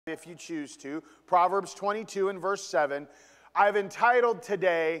if you choose to. Proverbs 22 and verse 7. I've entitled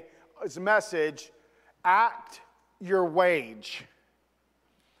today's message, Act Your Wage.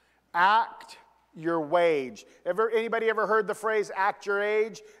 Act your wage. Anybody ever heard the phrase, act your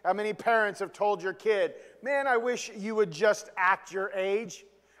age? How many parents have told your kid, man, I wish you would just act your age?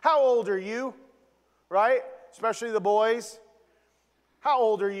 How old are you? Right? Especially the boys. How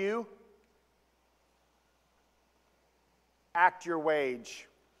old are you? Act your wage.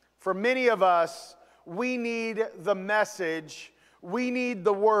 For many of us, we need the message, we need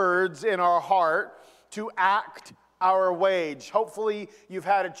the words in our heart to act our wage. Hopefully, you've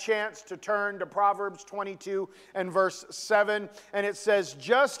had a chance to turn to Proverbs 22 and verse 7, and it says,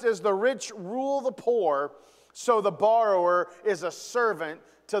 just as the rich rule the poor, so the borrower is a servant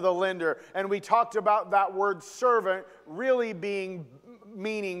to the lender. And we talked about that word servant really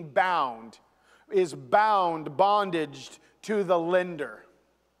meaning bound, is bound, bondaged to the lender.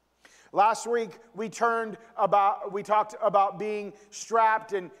 Last week, we talked about being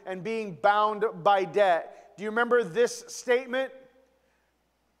strapped and being bound by debt. Do you remember this statement?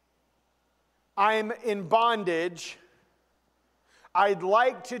 I'm in bondage. I'd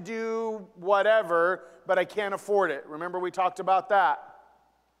like to do whatever, but I can't afford it. Remember we talked about that.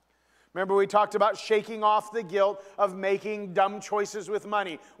 Remember we talked about shaking off the guilt of making dumb choices with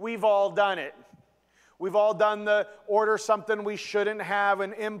money. We've all done it. We've all done the order something we shouldn't have,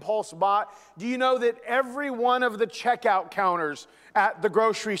 an impulse bought. Do you know that every one of the checkout counters at the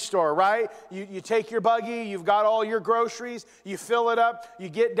grocery store, right? You take your buggy, you've got all your groceries, you fill it up, you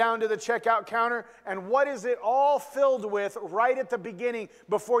get down to the checkout counter, and what is it all filled with right at the beginning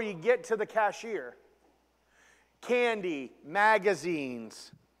before you get to the cashier? Candy,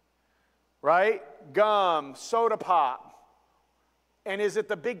 magazines, right? Gum, soda pop. And is it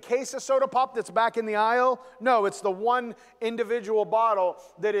the big case of soda pop that's back in the aisle? No, it's the one individual bottle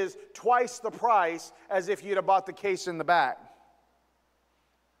that is twice the price as if you'd have bought the case in the back.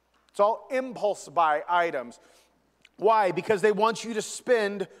 It's all impulse buy items. Why? Because they want you to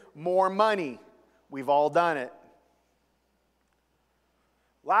spend more money. We've all done it.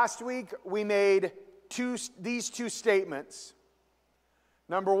 Last week, we made these two statements.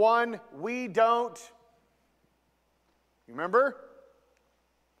 Number one, we don't, remember?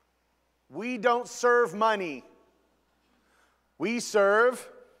 We don't serve money. We serve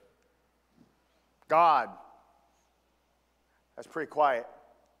God. That's pretty quiet.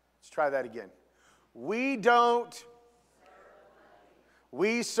 Let's try that again. We don't.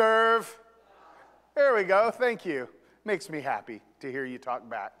 We serve. There we go. Thank you. Makes me happy to hear you talk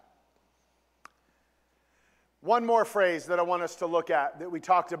back. One more phrase that I want us to look at that we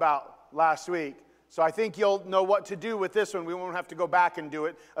talked about last week. So I think you'll know what to do with this one. We won't have to go back and do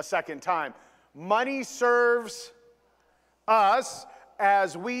it a second time. Money serves us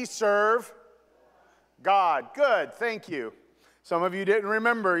as we serve God. Good, thank you. Some of you didn't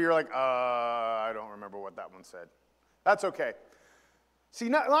remember. You're like, I don't remember what that one said. That's okay. See,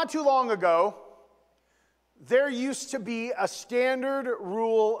 not too long ago, there used to be a standard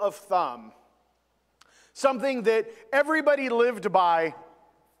rule of thumb. Something that everybody lived by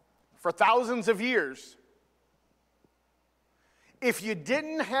for thousands of years. If you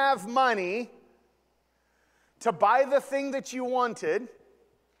didn't have money to buy the thing that you wanted,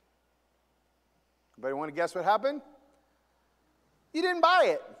 anybody want to guess what happened? You didn't buy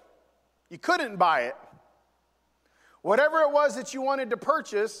it. You couldn't buy it. Whatever it was that you wanted to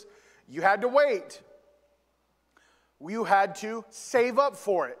purchase, you had to wait. You had to save up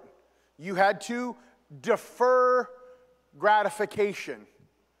for it. You had to defer gratification.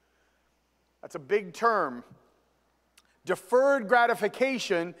 That's a big term. Deferred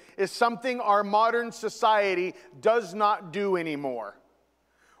gratification is something our modern society does not do anymore.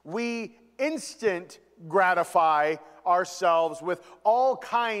 We instant gratify ourselves with all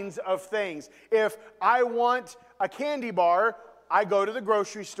kinds of things. If I want a candy bar, I go to the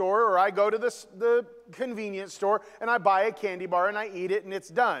grocery store or I go to the convenience store and I buy a candy bar and I eat it and it's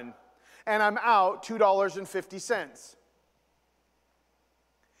done. And I'm out $2.50.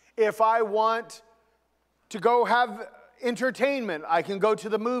 If I want to go have entertainment, I can go to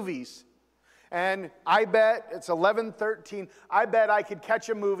the movies. And I bet, it's 11:13, I bet I could catch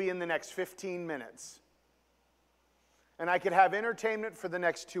a movie in the next 15 minutes. And I could have entertainment for the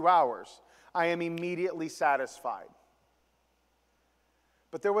next 2 hours. I am immediately satisfied.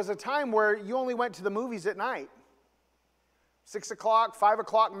 But there was a time where you only went to the movies at night. 6 o'clock, 5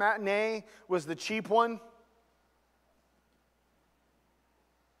 o'clock matinee was the cheap one.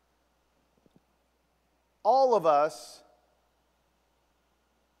 All of us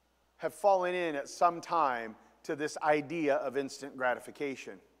have fallen in at some time to this idea of instant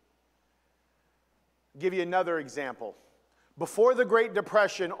gratification. Give you another example. Before the Great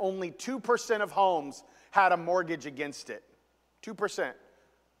Depression, only 2% of homes had a mortgage against it. 2%.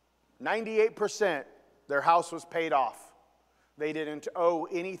 98%, their house was paid off. They didn't owe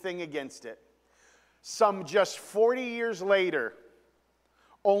anything against it. Some just 40 years later,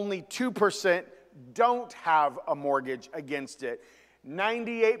 only 2% don't have a mortgage against it.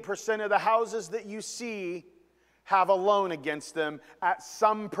 98% of the houses that you see have a loan against them at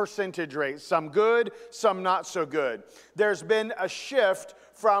some percentage rate. Some good, some not so good. There's been a shift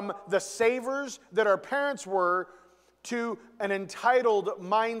from the savers that our parents were to an entitled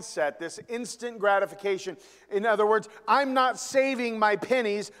mindset, this instant gratification. In other words, I'm not saving my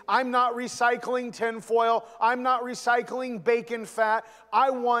pennies. I'm not recycling tinfoil. I'm not recycling bacon fat. I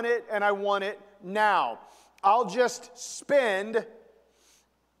want it, and I want it now. I'll just spend,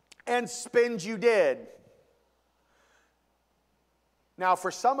 and spend you did. Now, for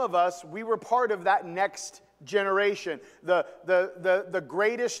some of us, we were part of that next generation. The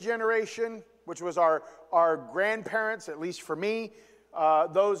greatest generation, which was our grandparents, at least for me,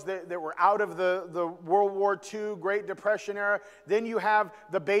 those that were out of the World War II, Great Depression era. Then you have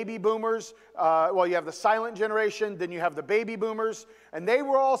the baby boomers. You have the silent generation. Then you have the baby boomers. And they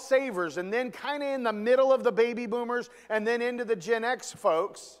were all savers. And then kind of in the middle of the baby boomers and then into the Gen X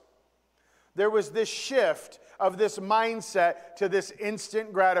folks, there was this shift of this mindset to this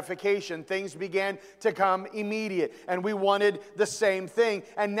instant gratification. Things began to come immediate, and we wanted the same thing.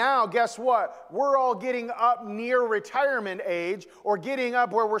 And now, guess what? We're all getting up near retirement age, or getting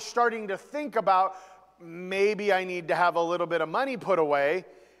up where we're starting to think about, maybe I need to have a little bit of money put away.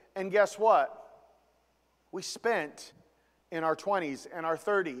 And guess what? We spent in our 20s and our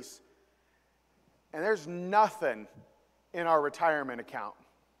 30s, and there's nothing in our retirement account.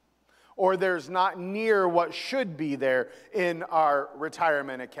 Or there's not near what should be there in our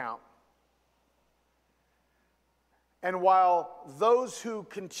retirement account. And while those who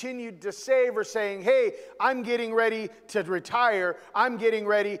continued to save are saying, hey, I'm getting ready to retire, I'm getting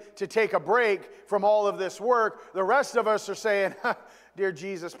ready to take a break from all of this work, the rest of us are saying, dear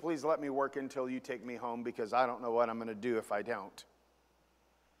Jesus, please let me work until you take me home, because I don't know what I'm going to do if I don't.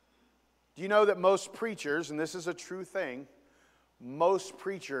 Do you know that most preachers, and this is a true thing, most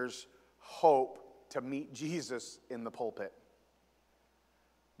preachers hope to meet Jesus in the pulpit?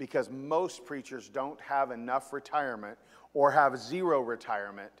 Because most preachers don't have enough retirement or have zero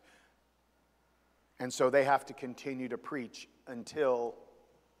retirement. And so they have to continue to preach until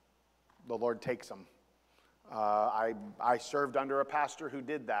the Lord takes them. I served under a pastor who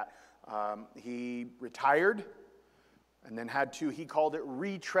did that. He retired and then he called it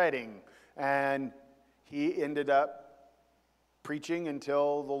retreading. And he ended up preaching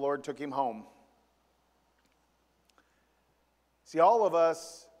until the Lord took him home. See, all of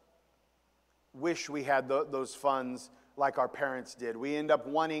us wish we had those funds like our parents did. We end up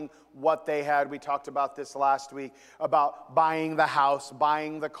wanting what they had. We talked about this last week, about buying the house,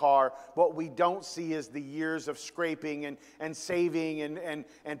 buying the car. What we don't see is the years of scraping and saving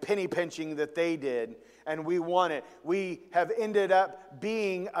and penny pinching that they did. And we want it. We have ended up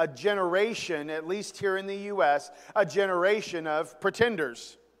being a generation, at least here in the U.S., a generation of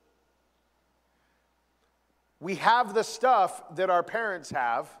pretenders. We have the stuff that our parents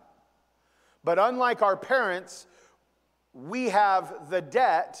have, but unlike our parents, we have the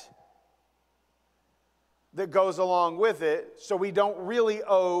debt that goes along with it, so we don't really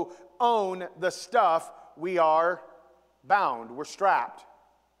own the stuff. We are bound, we're strapped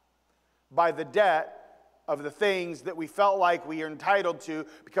by the debt of the things that we felt like we are entitled to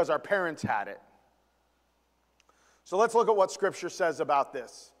because our parents had it. So let's look at what Scripture says about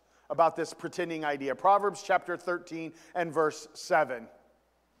this pretending idea. Proverbs chapter 13 and verse 7.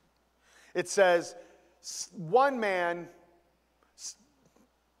 It says, one man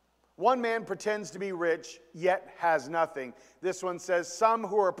pretends to be rich, yet has nothing. This one says, some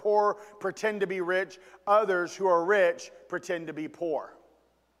who are poor pretend to be rich, others who are rich pretend to be poor.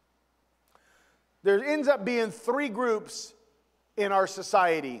 There ends up being three groups in our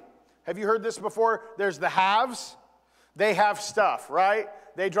society. Have you heard this before? There's the haves. They have stuff, right?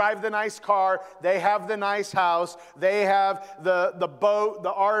 They drive the nice car. They have the nice house. They have the boat,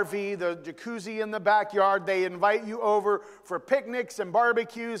 the RV, the jacuzzi in the backyard. They invite you over for picnics and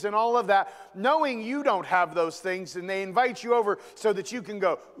barbecues and all of that, knowing you don't have those things, and they invite you over so that you can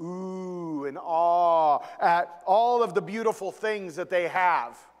go, ooh, and awe at all of the beautiful things that they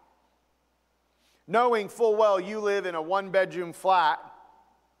have, knowing full well you live in a one-bedroom flat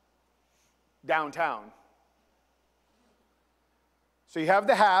downtown. So you have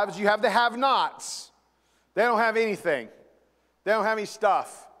the haves, you have the have-nots. They don't have anything. They don't have any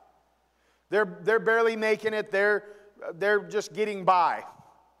stuff. They're barely making it. They're just getting by.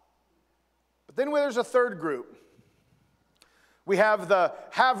 But then there's a third group. We have the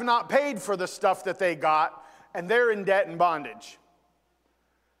have not paid for the stuff that they got, and they're in debt and bondage.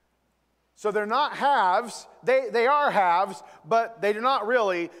 So they're not haves. They are haves, but they do not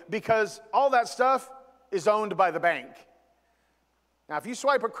really, because all that stuff is owned by the bank. Now, if you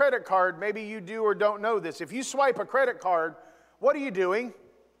swipe a credit card, maybe you do or don't know this. If you swipe a credit card, what are you doing?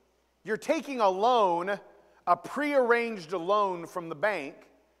 You're taking a loan, a prearranged loan from the bank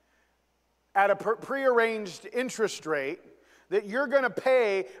at a prearranged interest rate that you're going to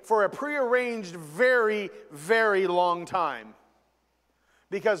pay for a prearranged very, very long time.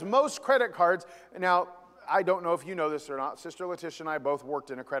 Because most credit cards, now, I don't know if you know this or not, Sister Letitia and I both worked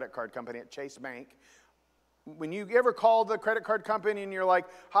in a credit card company at Chase Bank. When you ever call the credit card company and you're like,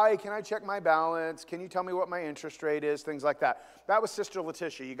 hi, can I check my balance? Can you tell me what my interest rate is? Things like that. That was Sister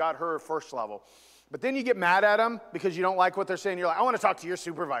Letitia. You got her first level. But then you get mad at them because you don't like what they're saying. You're like, I want to talk to your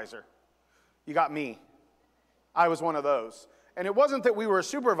supervisor. You got me. I was one of those. And it wasn't that we were a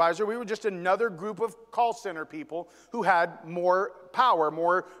supervisor. We were just another group of call center people who had more power,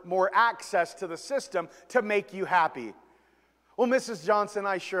 more access to the system to make you happy. Well, Mrs. Johnson,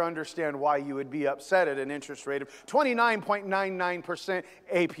 I sure understand why you would be upset at an interest rate of 29.99%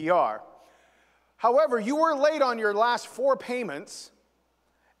 APR. However, you were late on your last 4 payments,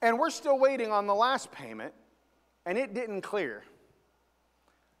 and we're still waiting on the last payment, and it didn't clear.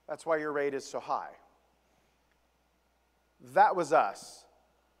 That's why your rate is so high. That was us.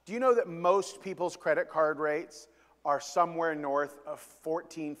 Do you know that most people's credit card rates are somewhere north of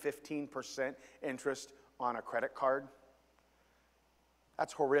 14, 15% interest on a credit card?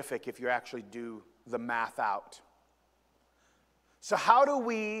 That's horrific if you actually do the math out. So how do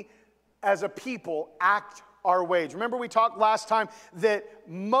we, as a people, act our wage? Remember we talked last time that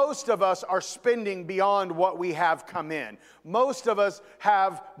most of us are spending beyond what we have come in. Most of us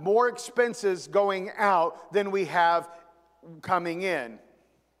have more expenses going out than we have coming in.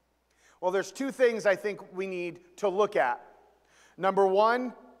 Well, there's 2 things I think we need to look at. Number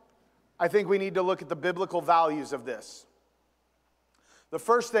 1, I think we need to look at the biblical values of this. The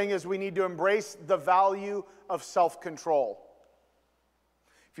first thing is we need to embrace the value of self-control.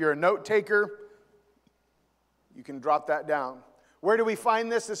 If you're a note taker, you can drop that down. Where do we find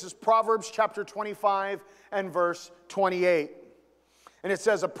this? This is Proverbs chapter 25 and verse 28. And it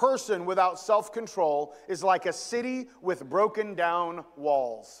says, a person without self-control is like a city with broken down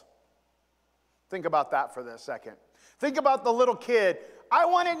walls. Think about that for a second. Think about the little kid. I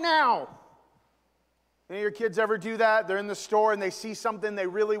want it now. Any of your kids ever do that? They're in the store and they see something they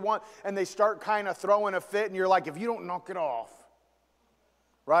really want and they start kind of throwing a fit and you're like, if you don't knock it off,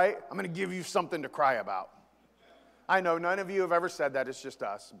 right? I'm going to give you something to cry about. I know none of you have ever said that. It's just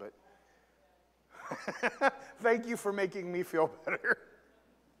us, but thank you for making me feel better.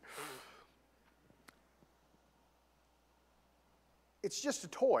 It's just a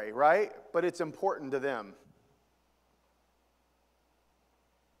toy, right? But it's important to them.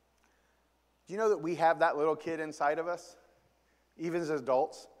 Do you know that we have that little kid inside of us? Even as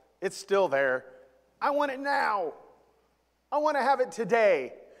adults. It's still there. I want it now. I want to have it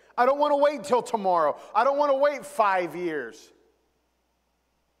today. I don't want to wait till tomorrow. I don't want to wait 5 years.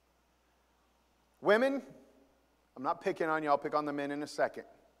 Women, I'm not picking on you. I'll pick on the men in a second.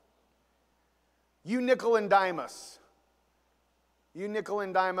 You nickel and dime us. You nickel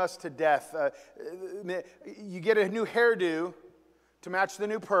and dime us to death. You get a new hairdo to match the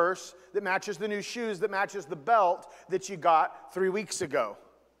new purse, that matches the new shoes, that matches the belt that you got 3 weeks ago.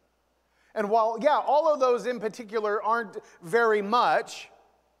 And while, all of those in particular aren't very much,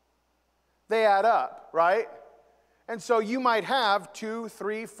 they add up, right? And so you might have $200,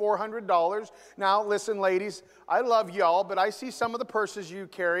 $300, $400. Now, listen, ladies, I love y'all, but I see some of the purses you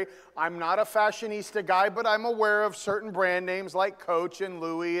carry. I'm not a fashionista guy, but I'm aware of certain brand names like Coach and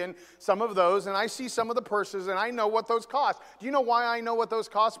Louis and some of those. And I see some of the purses, and I know what those cost. Do you know why I know what those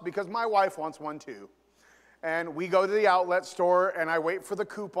cost? Because my wife wants one too. And we go to the outlet store, and I wait for the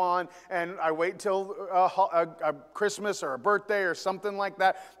coupon, and I wait till a Christmas or a birthday or something like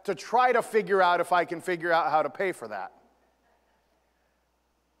that to try to figure out if I can figure out how to pay for that.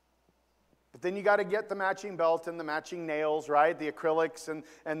 But then you got to get the matching belt and the matching nails, right? The acrylics and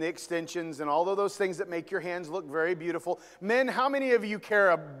the extensions and all of those things that make your hands look very beautiful. Men, how many of you care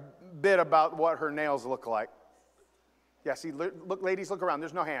a bit about what her nails look like? Yeah, see, look, ladies, look around.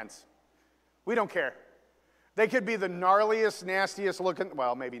 There's no hands. We don't care. They could be the gnarliest, nastiest looking,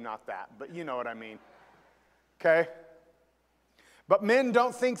 well, maybe not that, but you know what I mean. Okay? But men,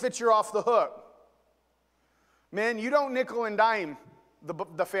 don't think that you're off the hook. Men, you don't nickel and dime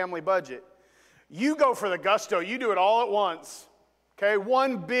the family budget. You go for the gusto. You do it all at once. Okay,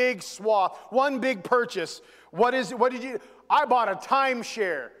 one big swath, one big purchase. What did you? I bought a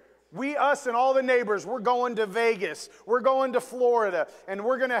timeshare. Us and all the neighbors, we're going to Vegas. We're going to Florida, and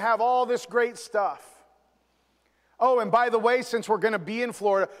we're going to have all this great stuff. Oh, and by the way, since we're going to be in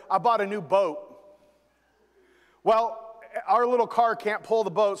Florida, I bought a new boat. Well, our little car can't pull the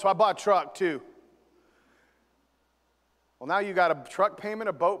boat, so I bought a truck too. Well, now you got a truck payment,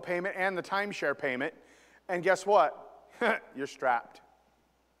 a boat payment, and the timeshare payment. And guess what? You're strapped.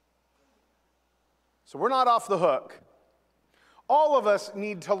 So we're not off the hook. All of us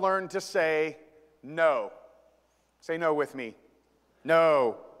need to learn to say no. Say no with me.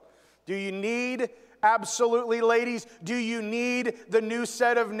 No. Do you need, absolutely, ladies, do you need the new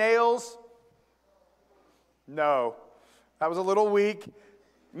set of nails? No. That was a little weak.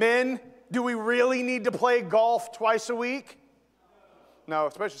 Men, do we really need to play golf twice a week? No,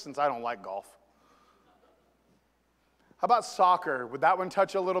 especially since I don't like golf. How about soccer? Would that one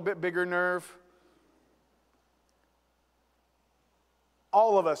touch a little bit bigger nerve?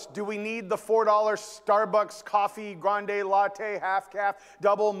 All of us, do we need the $4 Starbucks coffee, grande latte, half calf,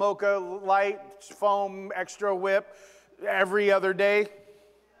 double mocha, light, foam, extra whip every other day?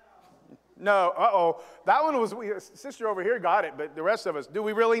 No, uh-oh. That one was, sister over here got it, but the rest of us, do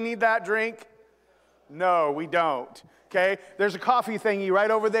we really need that drink? No, we don't, okay? There's a coffee thingy right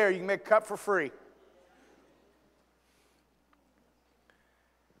over there. You can make a cup for free.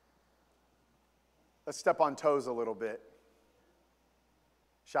 Let's step on toes a little bit.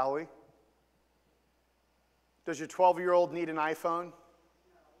 Shall we? Does your 12-year-old need an iPhone?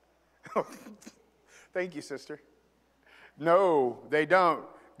 Thank you, sister. No, they don't.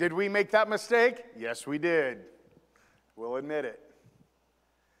 Did we make that mistake? Yes, we did. We'll admit it.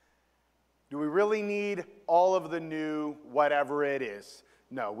 Do we really need all of the new whatever it is?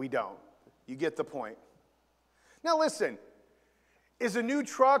 No, we don't. You get the point. Now listen, is a new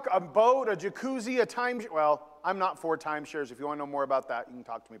truck, a boat, a jacuzzi, a timeshare? Well, I'm not for timeshares. If you want to know more about that, you can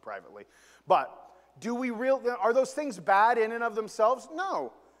talk to me privately. But are those things bad in and of themselves?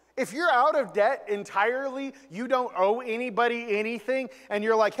 No. If you're out of debt entirely, you don't owe anybody anything, and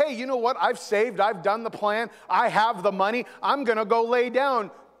you're like, hey, you know what? I've saved. I've done the plan. I have the money. I'm going to go lay down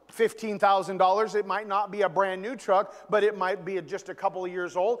 $15,000. It might not be a brand new truck, but it might be just a couple of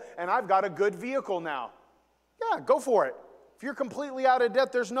years old, and I've got a good vehicle now. Yeah, go for it. If you're completely out of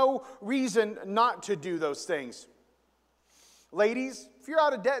debt, there's no reason not to do those things. Ladies, if you're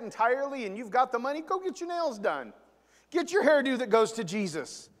out of debt entirely and you've got the money, go get your nails done. Get your hairdo that goes to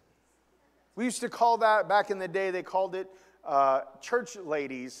Jesus. We used to call that, back in the day, they called it, church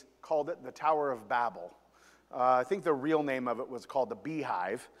ladies called it the Tower of Babel. I think the real name of it was called the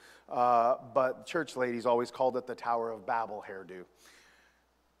Beehive, but church ladies always called it the Tower of Babel hairdo.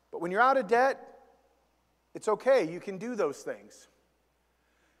 But when you're out of debt, it's okay. You can do those things.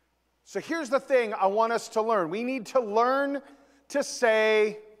 So here's the thing I want us to learn. We need to learn to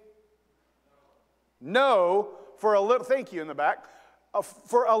say no for a little, thank you in the back,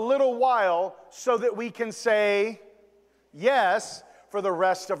 for a little while so that we can say yes for the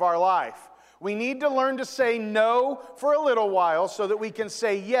rest of our life. We need to learn to say no for a little while so that we can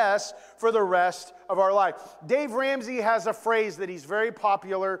say yes for the rest of our life. Dave Ramsey has a phrase that he's very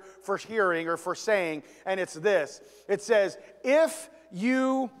popular for hearing or for saying, and it's this. It says, if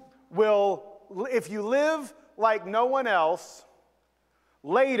you live like no one else,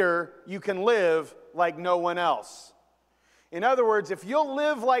 later you can live like no one else. In other words, if you'll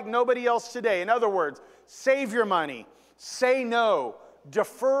live like nobody else today, in other words, save your money, say no,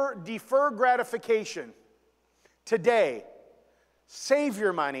 defer gratification today, save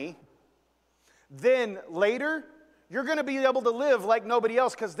your money, then later you're going to be able to live like nobody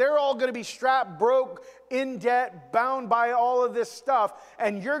else because they're all going to be strapped, broke, in debt, bound by all of this stuff,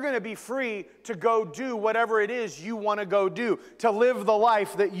 and you're going to be free to go do whatever it is you want to go do, to live the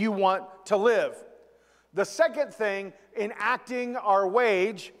life that you want to live. The second thing in acting our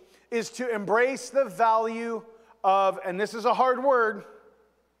wage is to embrace the value of, and this is a hard word,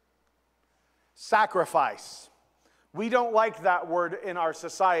 sacrifice. We don't like that word in our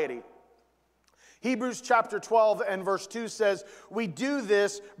society. Hebrews chapter 12 and verse 2 says, we do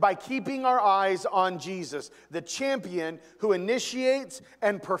this by keeping our eyes on Jesus, the champion who initiates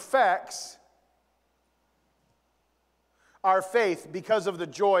and perfects our faith because of the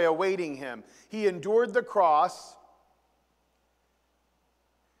joy awaiting him. He endured the cross,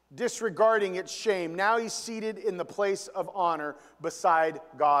 disregarding its shame. Now he's seated in the place of honor beside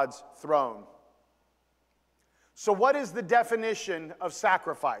God's throne. So what is the definition of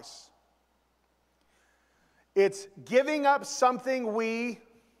sacrifice? It's giving up something we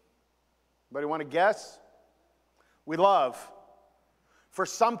Anybody want to guess? We love. For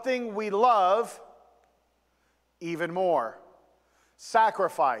something we love even more.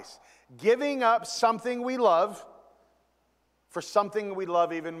 Sacrifice. Giving up something we love for something we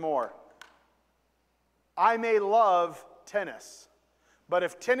love even more. I may love tennis, but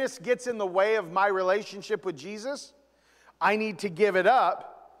if tennis gets in the way of my relationship with Jesus, I need to give it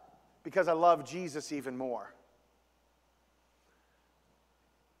up because I love Jesus even more.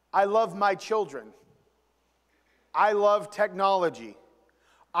 I love my children. I love technology.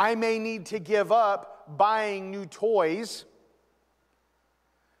 I may need to give up buying new toys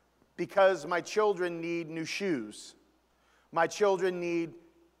because my children need new shoes. My children need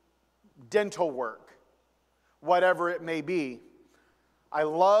dental work, whatever it may be. I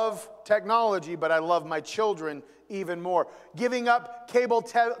love technology, but I love my children even more. Giving up cable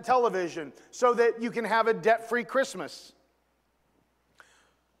television so that you can have a debt-free Christmas.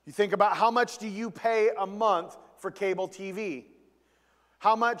 You think about how much do you pay a month for cable TV?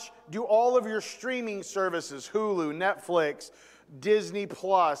 How much do all of your streaming services, Hulu, Netflix, Disney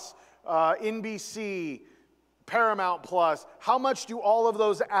Plus, NBC, Paramount Plus, how much do all of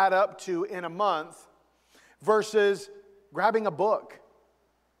those add up to in a month versus grabbing a book,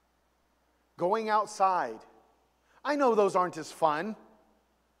 going outside? I know those aren't as fun,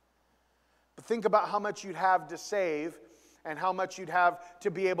 but think about how much you'd have to save and how much you'd have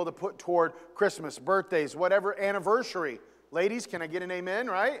to be able to put toward Christmas, birthdays, whatever, anniversary. Ladies, can I get an amen,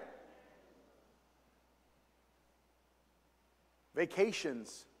 right?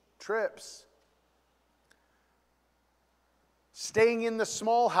 Vacations, trips. Staying in the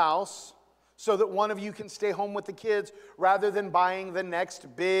small house so that one of you can stay home with the kids rather than buying the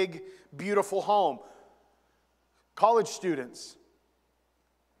next big, beautiful home. College students.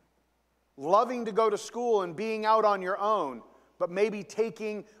 Loving to go to school and being out on your own, but maybe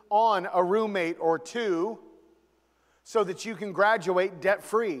taking on a roommate or two so that you can graduate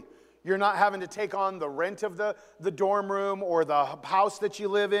debt-free. You're not having to take on the rent of the dorm room or the house that you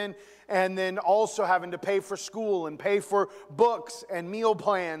live in, and then also having to pay for school and pay for books and meal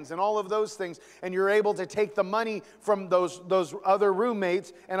plans and all of those things. And you're able to take the money from those other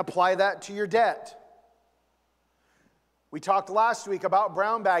roommates and apply that to your debt. We talked last week about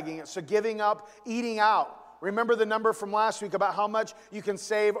brown bagging it, so giving up eating out. Remember the number from last week about how much you can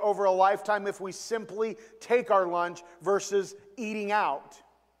save over a lifetime if we simply take our lunch versus eating out.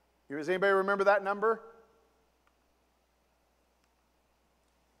 Does anybody remember that number?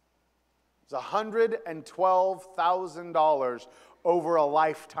 It's $112,000 over a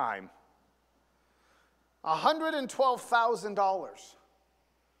lifetime. $112,000.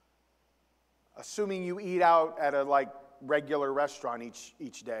 Assuming you eat out at a regular restaurant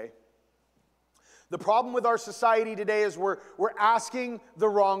each day. The problem with our society today is we're asking the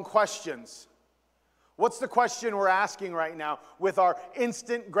wrong questions. What's the question we're asking right now with our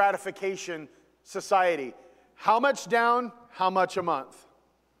instant gratification society? How much down? How much a month?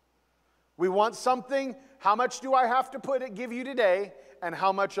 We want something. How much do I have to give you today? And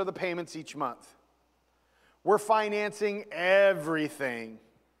how much are the payments each month? We're financing everything.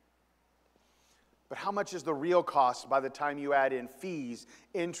 But how much is the real cost by the time you add in fees,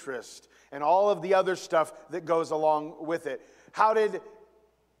 interest, and all of the other stuff that goes along with it? How did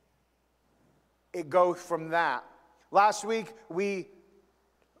it go from that? Last week, we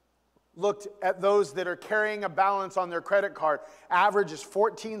looked at those that are carrying a balance on their credit card. Average is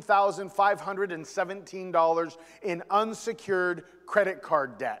 $14,517 in unsecured credit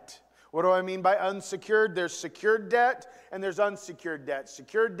card debt. What do I mean by unsecured? There's secured debt and there's unsecured debt.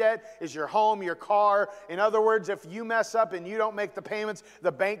 Secured debt is your home, your car. In other words, if you mess up and you don't make the payments,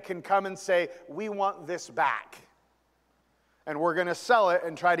 the bank can come and say, we want this back. And we're going to sell it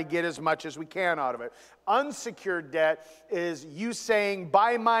and try to get as much as we can out of it. Unsecured debt is you saying,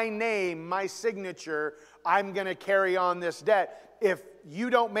 by my name, my signature, I'm going to carry on this debt. If you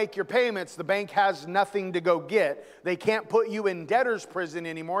don't make your payments, the bank has nothing to go get. They can't put you in debtor's prison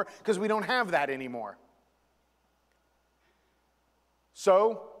anymore because we don't have that anymore.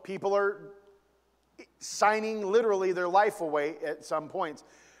 So people are signing literally their life away at some points.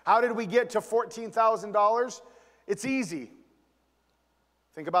 How did we get to $14,000? It's easy.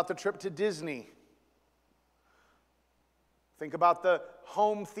 Think about the trip to Disney. Think about the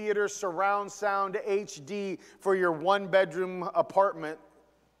home theater surround sound HD for your one-bedroom apartment,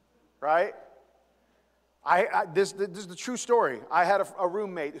 right? This is the true story. I had a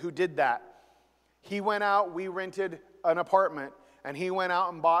roommate who did that. He went out, we rented an apartment, and he went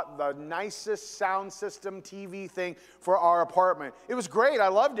out and bought the nicest sound system TV thing for our apartment. It was great. I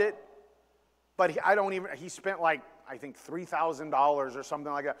loved it. But he spent I think $3,000 or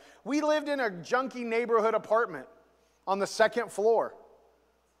something like that. We lived in a junky neighborhood apartment on the second floor.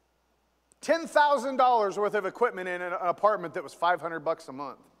 $10,000 worth of equipment in an apartment that was $500 a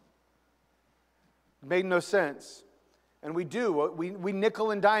month. It made no sense. And we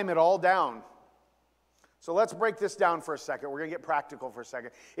nickel and dime it all down. So let's break this down for a second. We're going to get practical for a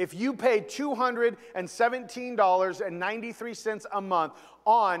second. If you pay $217.93 a month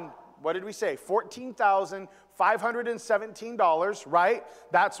on, what did we say, $14,517, right?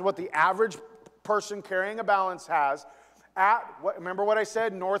 That's what the average person carrying a balance has. Remember what I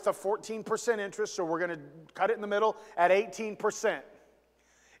said, north of 14% interest, so we're going to cut it in the middle at 18%.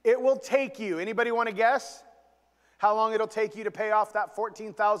 It will take you, anybody want to guess how long it'll take you to pay off that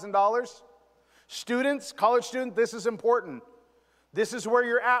 $14,000? Students, college students, this is important. This is where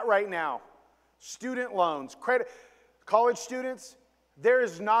you're at right now. Student loans, credit, college students, there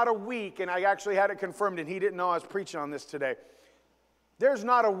is not a week, and I actually had it confirmed, and he didn't know I was preaching on this today. There's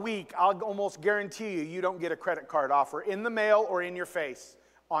not a week, I'll almost guarantee you, you don't get a credit card offer in the mail or in your face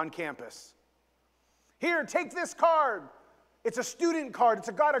on campus. Here, take this card. It's a student card. It's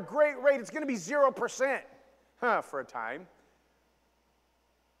got a great rate. It's going to be 0%. For a time.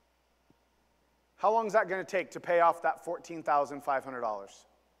 How long is that going to take to pay off that $14,500? It's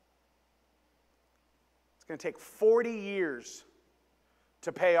going to take 40 years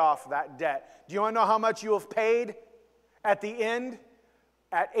to pay off that debt. Do you want to know how much you have paid at the end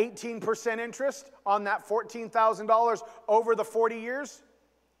at 18% interest on that $14,000 over the 40 years?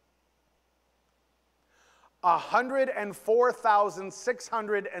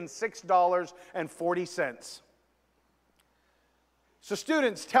 $104,606.40. So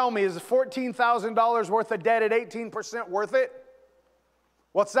students, tell me, is the $14,000 worth of debt at 18% worth it?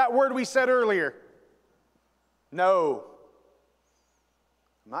 What's that word we said earlier? No.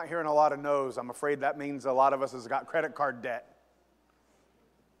 I'm not hearing a lot of no's. I'm afraid that means a lot of us has got credit card debt.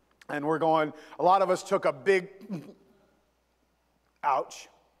 And we're going, a lot of us took a big ouch.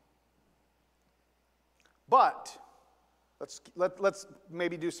 But let's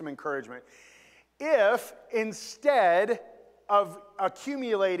maybe do some encouragement. If instead of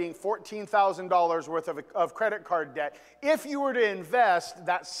accumulating $14,000 worth of credit card debt, if you were to invest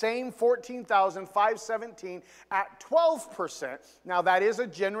that same $14,517 at 12%, now that is a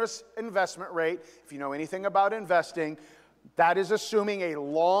generous investment rate. If you know anything about investing, that is assuming a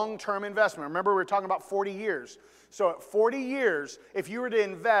long-term investment. Remember, we were talking about 40 years. So at 40 years, if you were to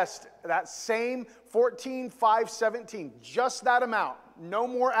invest that same $14,517, just that amount, no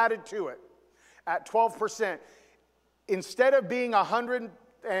more added to it, at 12%, instead of being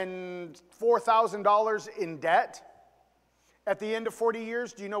 $104,000 in debt at the end of 40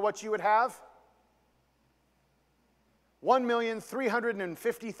 years, do you know what you would have?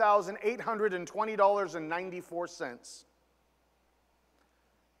 $1,350,820.94.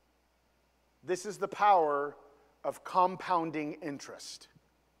 This is the power of compounding interest.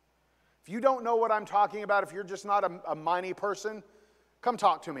 If you don't know what I'm talking about, if you're just not a money person, come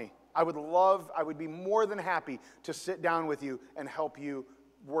talk to me. I would be more than happy to sit down with you and help you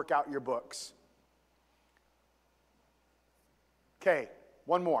work out your books. Okay,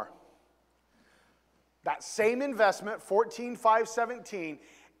 one more. That same investment, $14,517,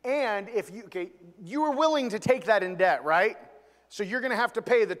 and if you were willing to take that in debt, right? So you're going to have to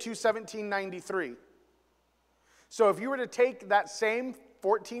pay the $217.93. So if you were to take that same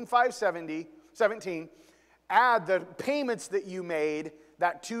 $14,517, add the payments that you made,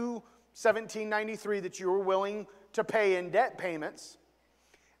 that $217.93 that you were willing to pay in debt payments,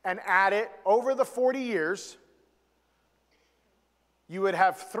 and add it over the 40 years, you would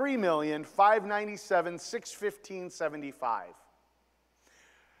have $3,597,615.75.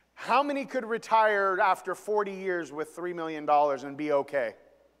 How many could retire after 40 years with $3 million and be okay?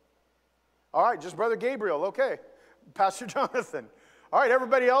 All right, just Brother Gabriel, okay. Pastor Jonathan. All right,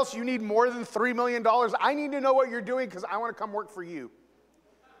 everybody else, you need more than $3 million. I need to know what you're doing because I want to come work for you.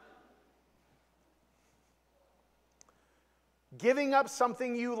 Giving up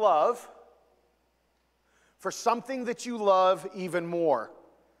something you love for something that you love even more.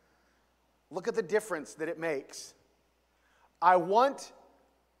 Look at the difference that it makes. I want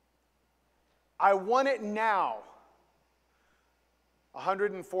it now,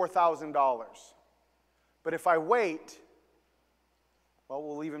 $104,000. But if I wait, well,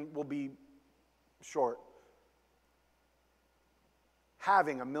 we'll be short.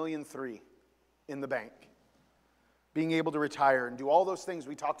 Having $1.3 million in the bank. Being able to retire and do all those things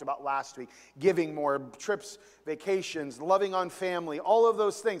we talked about last week. Giving more, trips, vacations, loving on family, all of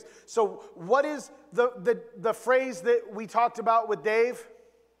those things. So what is the phrase that we talked about with Dave?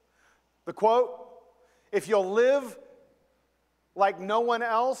 The quote? If you'll live like no one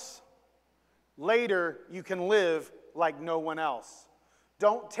else, later you can live like no one else.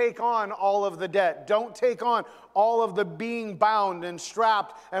 Don't take on all of the debt. Don't take on all of the being bound and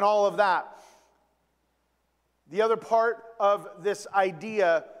strapped and all of that. The other part of this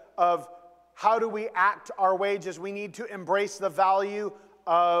idea of how do we act our wages, we need to embrace the value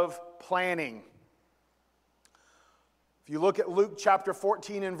of planning. If you look at Luke chapter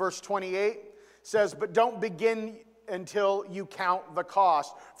 14 and verse 28, it says, "But don't begin until you count the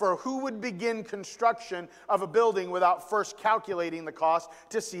cost. For who would begin construction of a building without first calculating the cost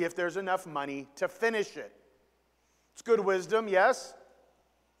to see if there's enough money to finish it?" It's good wisdom, yes?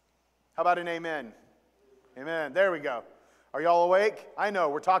 How about an amen? Amen. There we go. Are y'all awake? I know,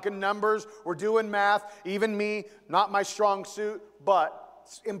 we're talking numbers, we're doing math, even me, not my strong suit, but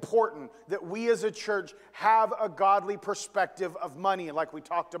it's important that we as a church have a godly perspective of money, like we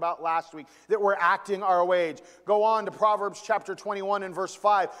talked about last week, that we're acting our wage. Go on to Proverbs chapter 21 and verse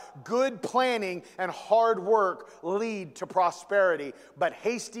 5. Good planning and hard work lead to prosperity, but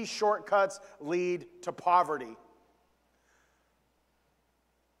hasty shortcuts lead to poverty.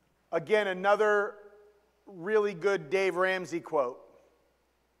 Again, another really good Dave Ramsey quote.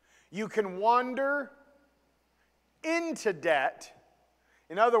 You can wander into debt.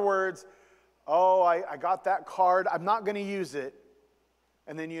 In other words, I got that card, I'm not going to use it,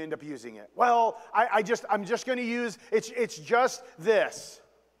 and then you end up using it. Well, I'm just going to use, it's just this,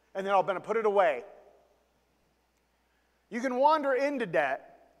 and then I'm going to put it away. You can wander into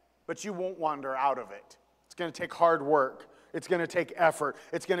debt, but you won't wander out of it. It's going to take hard work. It's going to take effort.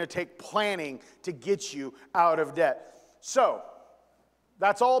 It's going to take planning to get you out of debt. So,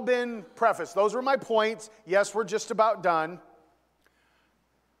 that's all been prefaced. Those were my points. Yes, we're just about done.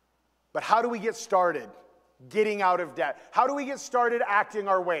 But how do we get started getting out of debt? How do we get started acting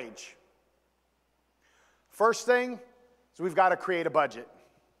our wage? First thing is we've got to create a budget.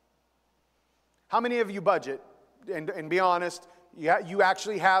 How many of you budget? And be honest, you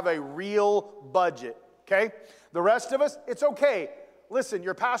actually have a real budget, okay? The rest of us, it's okay. Listen,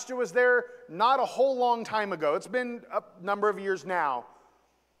 your pastor was there not a whole long time ago. It's been a number of years now.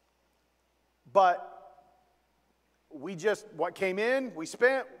 But what came in, we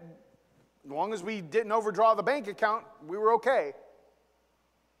spent. As long as we didn't overdraw the bank account, we were okay.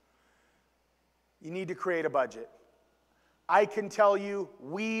 You need to create a budget. I can tell you,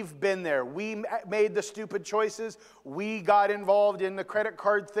 we've been there. We made the stupid choices. We got involved in the credit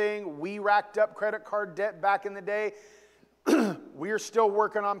card thing. We racked up credit card debt back in the day. We're still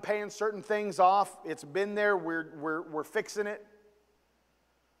working on paying certain things off. It's been there. We're fixing it.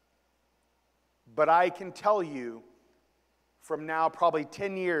 But I can tell you, from now probably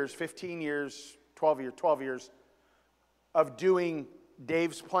 10 years, 15 years, 12 years of doing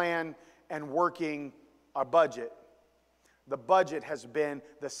Dave's plan and working our budget. The budget has been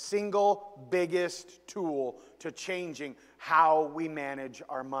the single biggest tool to changing how we manage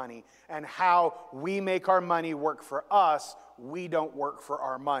our money and how we make our money work for us. We don't work for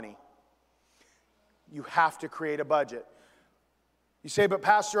our money. You have to create a budget. You say, but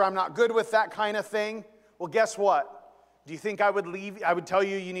Pastor, I'm not good with that kind of thing. Well, guess what? Do you think I would tell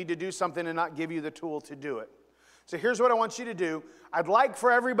you you need to do something and not give you the tool to do it? So here's what I want you to do. I'd like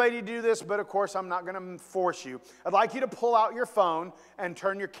for everybody to do this, but of course I'm not going to force you. I'd like you to pull out your phone and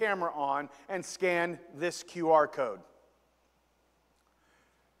turn your camera on and scan this QR code.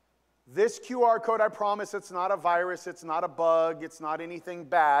 This QR code, I promise, it's not a virus, it's not a bug, it's not anything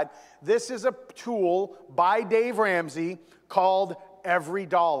bad. This is a tool by Dave Ramsey called Every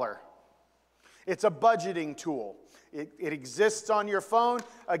Dollar. It's a budgeting tool. It exists on your phone.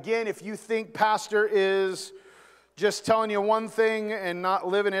 Again, if you think Pastor is just telling you one thing and not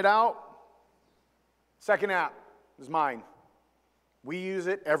living it out, second app is mine. We use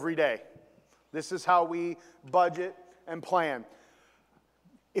it every day. This is how we budget and plan.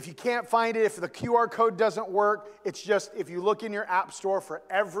 If you can't find it, if the QR code doesn't work, it's just if you look in your app store for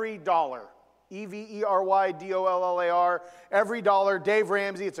Every Dollar, EveryDollar, Every Dollar, Dave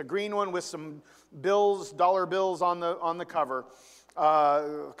Ramsey. It's a green one with some bills, dollar bills on the cover,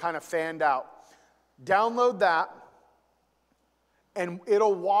 kind of fanned out. Download that, and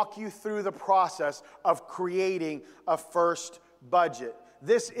it'll walk you through the process of creating a first budget.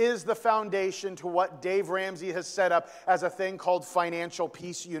 This is the foundation to what Dave Ramsey has set up as a thing called Financial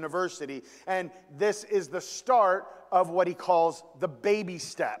Peace University. And this is the start of what he calls the baby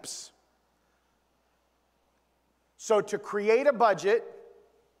steps. So to create a budget,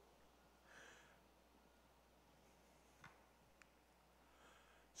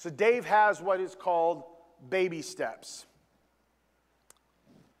 so Dave has what is called baby steps.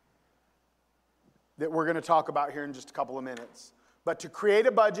 that we're going to talk about here in just a couple of minutes. But to create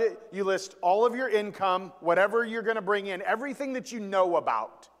a budget, you list all of your income, whatever you're going to bring in, everything that you know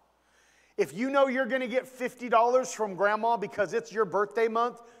about. If you know you're going to get $50 from grandma because it's your birthday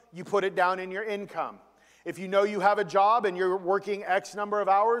month, you put it down in your income. If you know you have a job and you're working X number of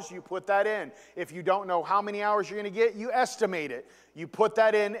hours, you put that in. If you don't know how many hours you're going to get, you estimate it. You put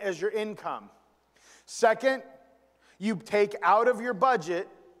that in as your income. Second, you take out of your budget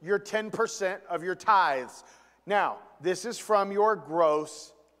your 10% of your tithes. Now, this is from your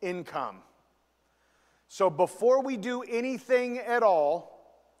gross income. So before we do anything at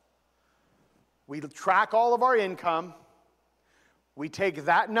all, we track all of our income. We take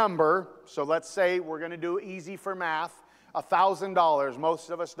that number. So let's say we're going to do easy for math, $1,000. Most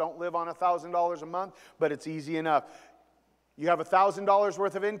of us don't live on $1,000 a month, but it's easy enough. You have $1,000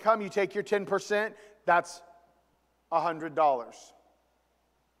 worth of income. You take your 10%. That's $100.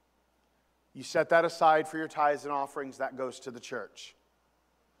 You set that aside for your tithes and offerings. That goes to the church.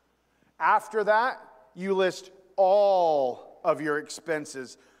 After that, you list all of your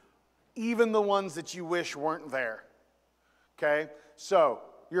expenses, even the ones that you wish weren't there. Okay? So,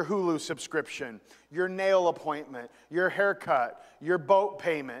 your Hulu subscription, your nail appointment, your haircut, your boat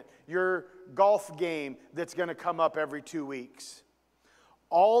payment, your golf game that's going to come up every 2 weeks.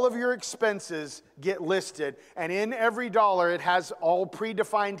 All of your expenses get listed, and in every dollar it has all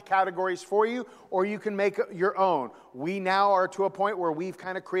predefined categories for you, or you can make your own. We now are to a point where we've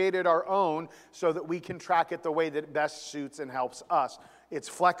kind of created our own so that we can track it the way that best suits and helps us. It's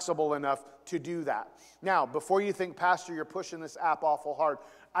flexible enough to do that. Now, before you think, Pastor, you're pushing this app awful hard,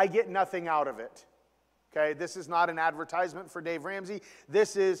 I get nothing out of it. Okay, this is not an advertisement for Dave Ramsey.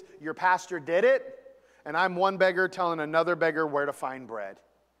 This is your pastor did it, and I'm one beggar telling another beggar where to find bread.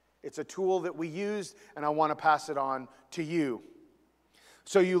 It's a tool that we use, and I want to pass it on to you.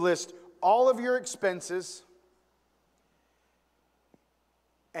 So you list all of your expenses,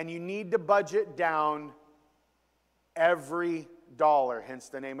 and you need to budget down every dollar, hence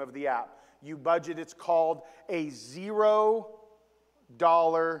the name of the app. You budget, it's called a $0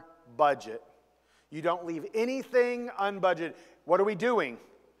 budget. You don't leave anything unbudgeted. What are we doing?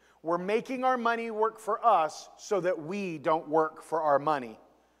 We're making our money work for us so that we don't work for our money.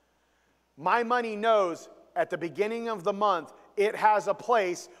 My money knows at the beginning of the month, it has a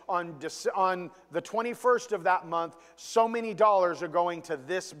place on the 21st of that month, so many dollars are going to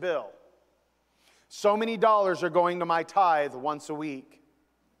this bill. So many dollars are going to my tithe once a week.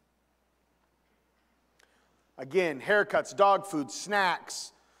 Again, haircuts, dog food,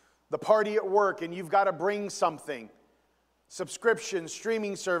 snacks, the party at work, and you've got to bring something. Subscriptions,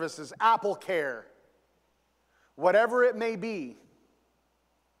 streaming services, Apple Care, whatever it may be.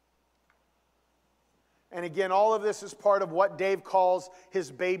 And again, all of this is part of what Dave calls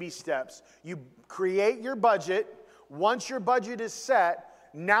his baby steps. You create your budget. Once your budget is set,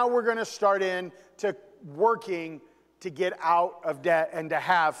 now we're going to start into working to get out of debt and to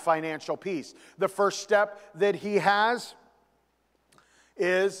have financial peace. The first step that he has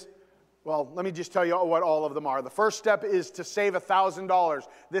is, well, let me just tell you what all of them are. The first step is to save $1,000.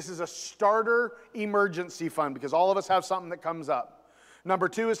 This is a starter emergency fund because all of us have something that comes up. Number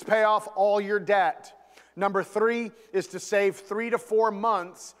 2 is to pay off all your debt. Number 3 is to save 3 to 4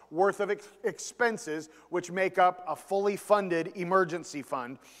 months worth of expenses, which make up a fully funded emergency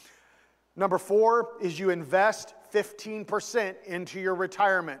fund. Number 4 is you invest 15% into your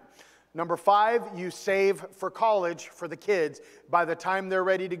retirement. Number 5, you save for college for the kids. By the time they're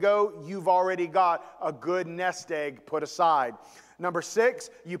ready to go, you've already got a good nest egg put aside. Number 6,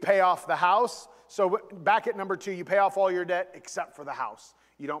 you pay off the house. So back at number 2, you pay off all your debt except for the house.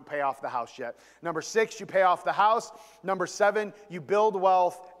 You don't pay off the house yet. Number 6, you pay off the house. Number 7, you build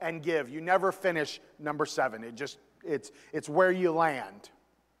wealth and give. You never finish number 7. It's where you land.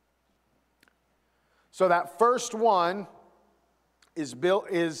 So that first one is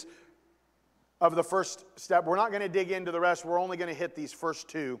of the first step. We're not going to dig into the rest. We're only going to hit these first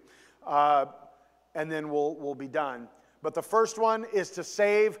 2, and then we'll be done. But the first one is to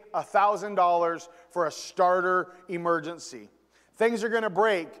save $1,000 for a starter emergency. Things are going to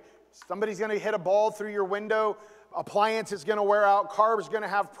break. Somebody's going to hit a ball through your window. Appliance is going to wear out. Car is going to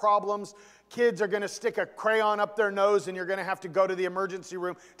have problems. Kids are going to stick a crayon up their nose, and you're going to have to go to the emergency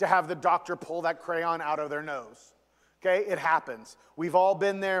room to have the doctor pull that crayon out of their nose. Okay? It happens. We've all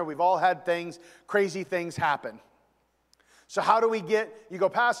been there. We've all had things. Crazy things happen. So how do we you go,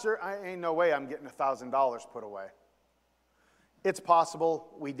 Pastor, I ain't no way I'm getting $1,000 put away. It's possible.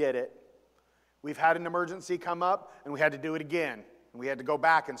 We did it. We've had an emergency come up, and we had to do it again. And we had to go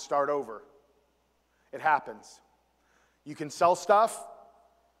back and start over. It happens. You can sell stuff.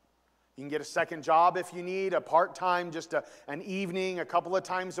 You can get a second job if you need, a part-time, just an evening, a couple of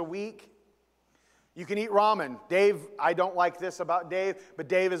times a week. You can eat ramen. Dave, I don't like this about Dave, but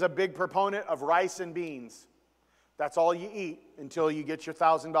Dave is a big proponent of rice and beans. That's all you eat until you get your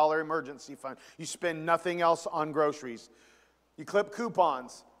 $1,000 emergency fund. You spend nothing else on groceries. You clip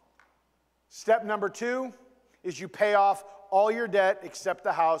coupons. Step number 2 is you pay off all your debt except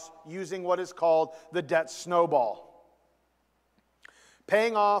the house using what is called the debt snowball.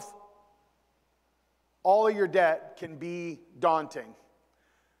 Paying off all of your debt can be daunting.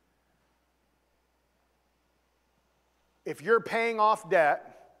 If you're paying off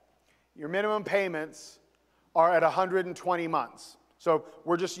debt, your minimum payments are at 120 months. So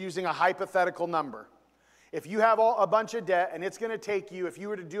we're just using a hypothetical number. If you have a bunch of debt and it's going to take you, if you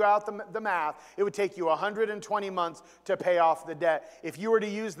were to do out the math, it would take you 120 months to pay off the debt. If you were to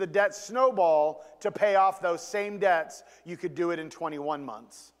use the debt snowball to pay off those same debts, you could do it in 21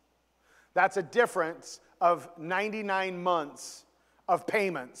 months. That's a difference of 99 months of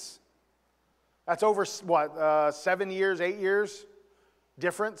payments. That's over, 7 years, 8 years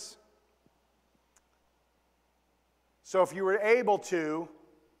difference? So if you were able to,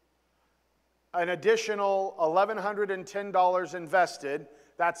 an additional $1,110 invested,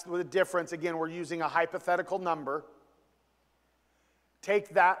 that's the difference. Again, we're using a hypothetical number. Take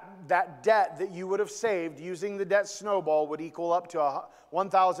that debt that you would have saved using the debt snowball would equal up to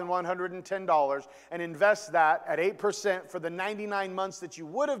 $1,110 and invest that at 8% for the 99 months that you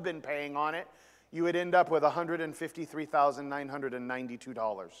would have been paying on it. You would end up with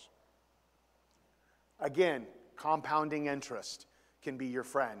 $153,992. Again, compounding interest can be your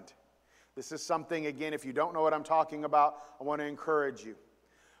friend. This is something, again, if you don't know what I'm talking about, I want to encourage you.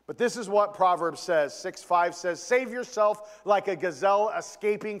 But this is what Proverbs says. 6:5 says, save yourself like a gazelle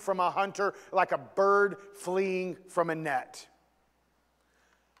escaping from a hunter, like a bird fleeing from a net.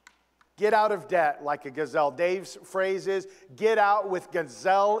 Get out of debt like a gazelle. Dave's phrase is, get out with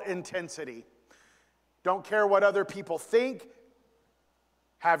gazelle intensity. Don't care what other people think.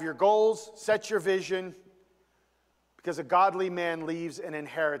 Have your goals, set your vision, because a godly man leaves an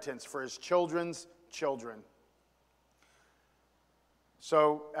inheritance for his children's children.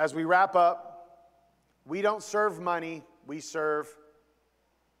 So as we wrap up, we don't serve money, we serve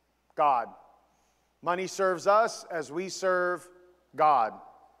God. Money serves us as we serve God.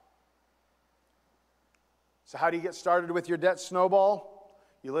 So how do you get started with your debt snowball?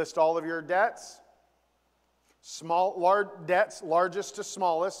 You list all of your debts. Debts, largest to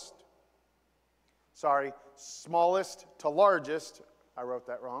smallest. Smallest to largest. I wrote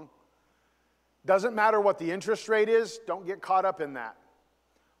that wrong. Doesn't matter what the interest rate is. Don't get caught up in that.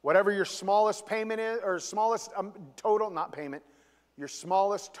 Whatever your smallest payment is, or smallest total, not payment, your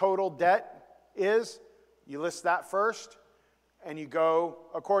smallest total debt is, you list that first, and you go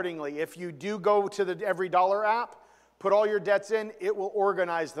accordingly. If you do go to the Every Dollar app, put all your debts in, it will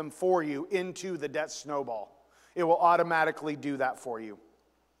organize them for you into the debt snowball. It will automatically do that for you.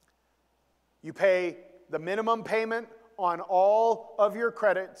 You pay the minimum payment on all of your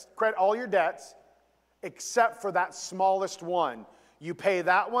all your debts, except for that smallest one. You pay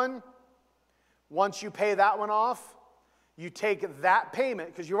that one. Once you pay that one off, you take that payment,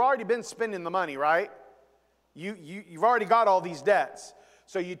 because you've already been spending the money, right? You've already got all these debts.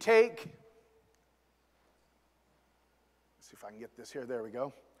 So you take, let's see if I can get this here. There we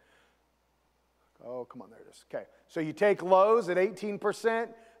go. Oh, come on, there it is. Okay, so you take Lowe's at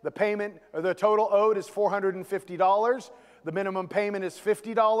 18%. The payment, or the total owed is $450. The minimum payment is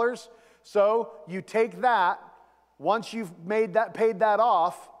 $50. So you take that. Once you've paid that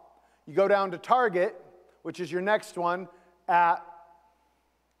off, you go down to Target, which is your next one, at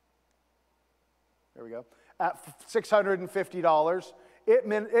 $650.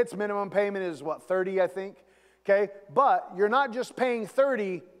 Its minimum payment is what, $30, I think? Okay, but you're not just paying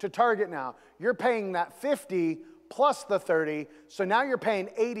 $30 to Target now. You're paying that $50 plus the $30, so now you're paying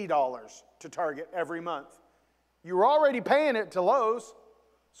 $80 to Target every month. You were already paying it to Lowe's,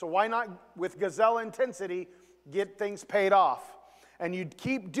 so why not, with gazelle intensity, get things paid off? And you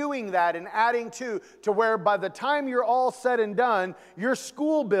keep doing that and adding to where by the time you're all said and done, your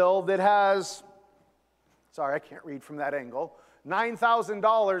school bill that has, sorry, I can't read from that angle,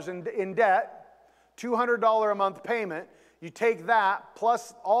 $9,000 in debt, $200 a month payment, you take that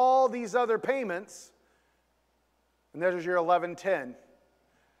plus all these other payments, and there's your $1,110.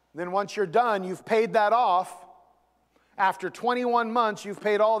 Then once you're done, you've paid that off. After 21 months, you've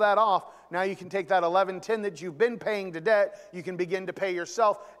paid all that off. Now you can take that $1,110 that you've been paying to debt, you can begin to pay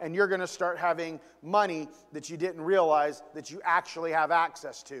yourself, and you're going to start having money that you didn't realize that you actually have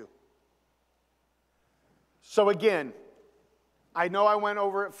access to. So again, I know I went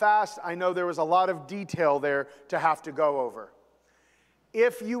over it fast. I know there was a lot of detail there to have to go over.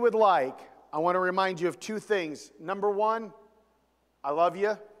 If you would like, I want to remind you of two things. Number one, I love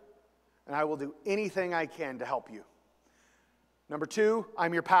you, and I will do anything I can to help you. Number two,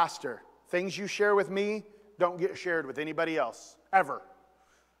 I'm your pastor. Things you share with me don't get shared with anybody else, ever.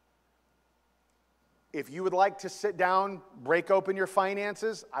 If you would like to sit down, break open your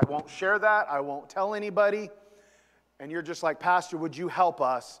finances, I won't share that. I won't tell anybody. And you're just like, Pastor, would you help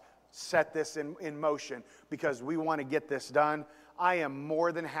us set this in motion because we want to get this done? I am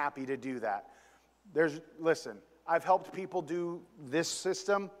more than happy to do that. Listen, I've helped people do this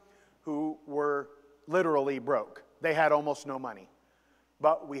system who were literally broke. They had almost no money.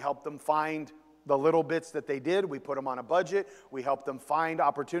 But we helped them find the little bits that they did. We put them on a budget. We helped them find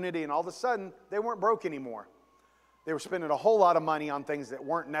opportunity. And all of a sudden, they weren't broke anymore. They were spending a whole lot of money on things that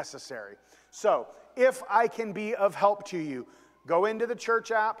weren't necessary. So, if I can be of help to you, go into the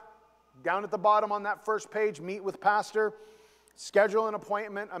church app. Down at the bottom on that first page, meet with Pastor. Schedule an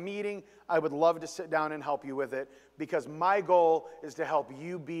appointment, a meeting. I would love to sit down and help you with it because my goal is to help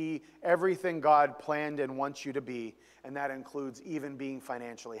you be everything God planned and wants you to be, and that includes even being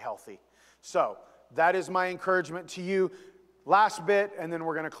financially healthy. So that is my encouragement to you. Last bit, and then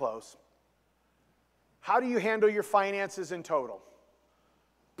we're going to close. How do you handle your finances in total?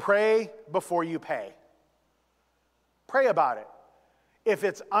 Pray before you pay. Pray about it. If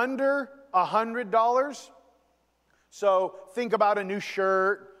it's under $100, so think about a new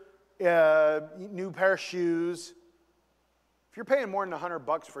shirt, new pair of shoes. If you're paying more than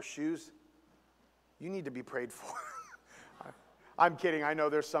 $100 for shoes, you need to be prayed for. I'm kidding. I know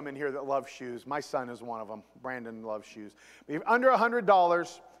there's some in here that love shoes. My son is one of them. Brandon loves shoes. But if under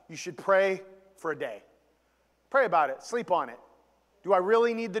 $100, you should pray for a day. Pray about it. Sleep on it. Do I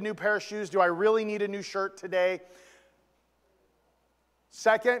really need the new pair of shoes? Do I really need a new shirt today?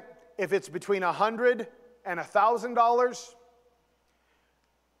 Second, if it's between $100 and $1,000,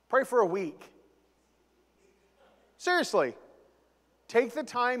 pray for a week. Seriously. Take the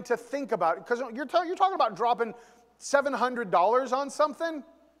time to think about it. Because you're talking about dropping $700 on something.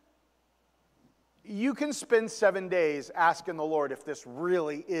 You can spend 7 days asking the Lord if this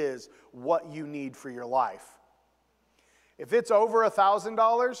really is what you need for your life. If it's over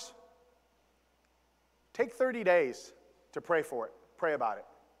 $1,000, take 30 days to pray for it. Pray about it.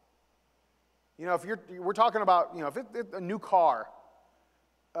 You know, we're talking about, you know, if it's a new car,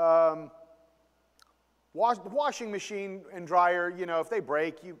 washing machine and dryer, you know, if they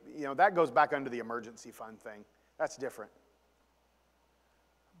break, you know, that goes back under the emergency fund thing. That's different.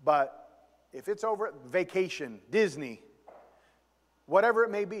 But if it's over vacation, Disney, whatever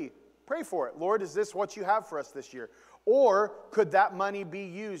it may be, pray for it. Lord, is this what you have for us this year? Or could that money be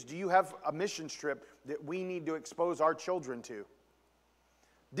used? Do you have a mission trip that we need to expose our children to?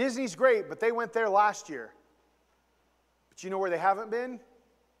 Disney's great, but they went there last year. But you know where they haven't been?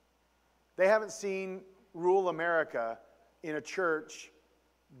 They haven't seen rural America in a church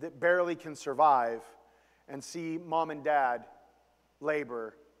that barely can survive and see mom and dad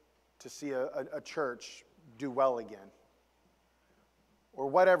labor to see a church do well again. Or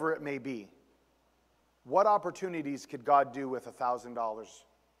whatever it may be. What opportunities could God do with $1,000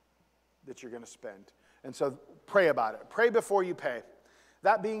 that you're going to spend? And so pray about it. Pray before you pay.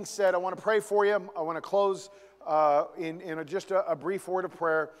 That being said, I want to pray for you. I want to close in just a brief word of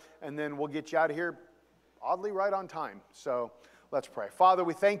prayer, and then we'll get you out of here oddly right on time. So let's pray. Father,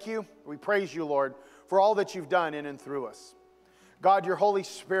 we thank you. We praise you, Lord, for all that you've done in and through us. God, your Holy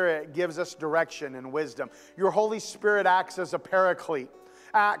Spirit gives us direction and wisdom. Your Holy Spirit acts as a paraclete,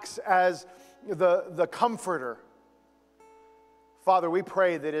 acts as the comforter. Father, we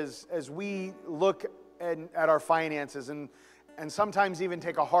pray that as we look at our finances and sometimes even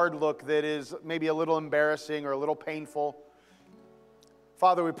take a hard look that is maybe a little embarrassing or a little painful,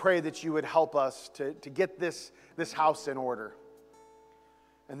 Father, we pray that you would help us to get this house in order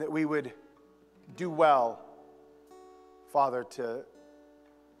and that we would do well, Father, to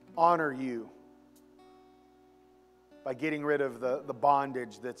honor you by getting rid of the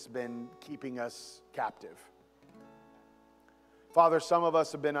bondage that's been keeping us captive. Father, some of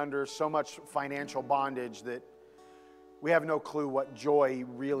us have been under so much financial bondage that we have no clue what joy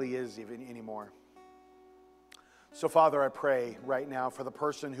really is even anymore. So, Father, I pray right now for the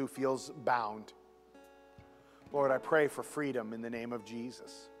person who feels bound. Lord, I pray for freedom in the name of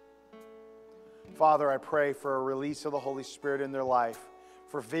Jesus. Father, I pray for a release of the Holy Spirit in their life,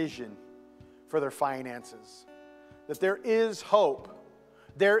 for vision, for their finances, that there is hope.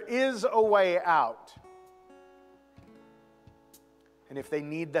 There is a way out. And if they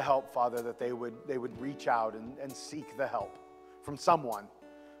need the help, Father, that they would reach out and seek the help from someone.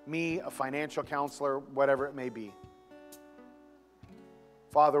 Me, a financial counselor, whatever it may be.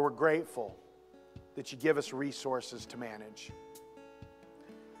 Father, we're grateful that you give us resources to manage.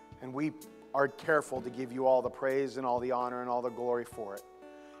 And we are careful to give you all the praise and all the honor and all the glory for it.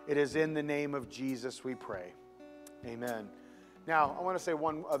 It is in the name of Jesus we pray. Amen. Now, I want to say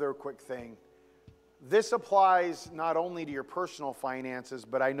one other quick thing. This applies not only to your personal finances,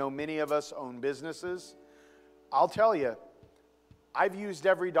 but I know many of us own businesses. I'll tell you, I've used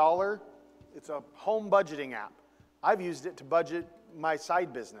Every Dollar. It's a home budgeting app. I've used it to budget my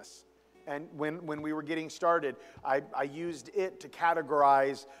side business. And when we were getting started, I used it to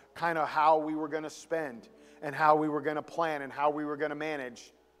categorize kind of how we were going to spend and how we were going to plan and how we were going to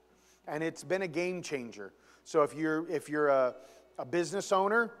manage. And it's been a game changer. So if you're a business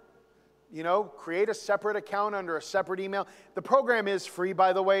owner, you know, create a separate account under a separate email. The program is free,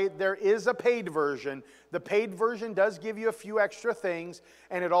 by the way. There is a paid version. The paid version does give you a few extra things,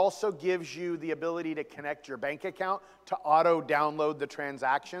 and it also gives you the ability to connect your bank account to auto-download the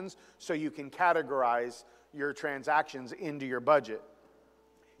transactions so you can categorize your transactions into your budget.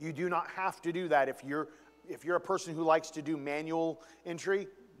 You do not have to do that. If you're a person who likes to do manual entry,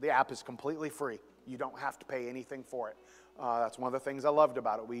 the app is completely free. You don't have to pay anything for it. That's one of the things I loved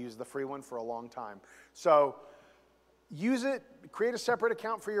about it. We used the free one for a long time. So use it, create a separate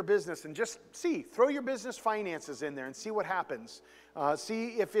account for your business, and just throw your business finances in there and see what happens.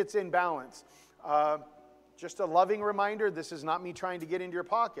 See if it's in balance. Just a loving reminder, this is not me trying to get into your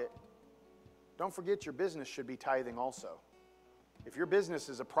pocket. Don't forget your business should be tithing also. If your business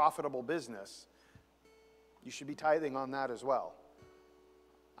is a profitable business, you should be tithing on that as well.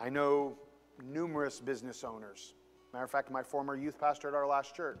 I know numerous business owners. Matter of fact, my former youth pastor at our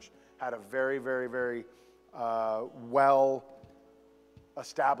last church had a very, very, very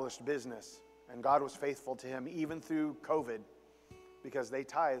well-established business. And God was faithful to him even through COVID because they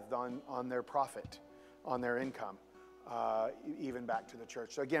tithed on their profit, on their income, even back to the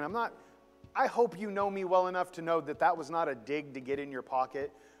church. So again, I hope you know me well enough to know that that was not a dig to get in your pocket,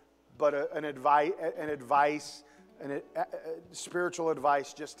 but spiritual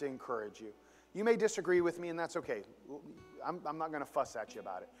advice just to encourage you. You may disagree with me, and that's okay. I'm not going to fuss at you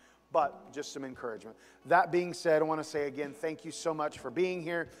about it, but just some encouragement. That being said, I want to say again, thank you so much for being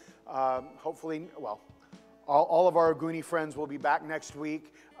here. Hopefully, all of our Oguni friends will be back next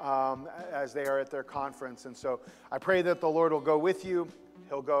week as they are at their conference. And so I pray that the Lord will go with you.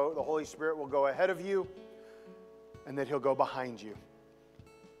 The Holy Spirit will go ahead of you, and that he'll go behind you.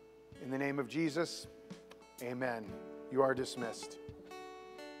 In the name of Jesus, amen. You are dismissed.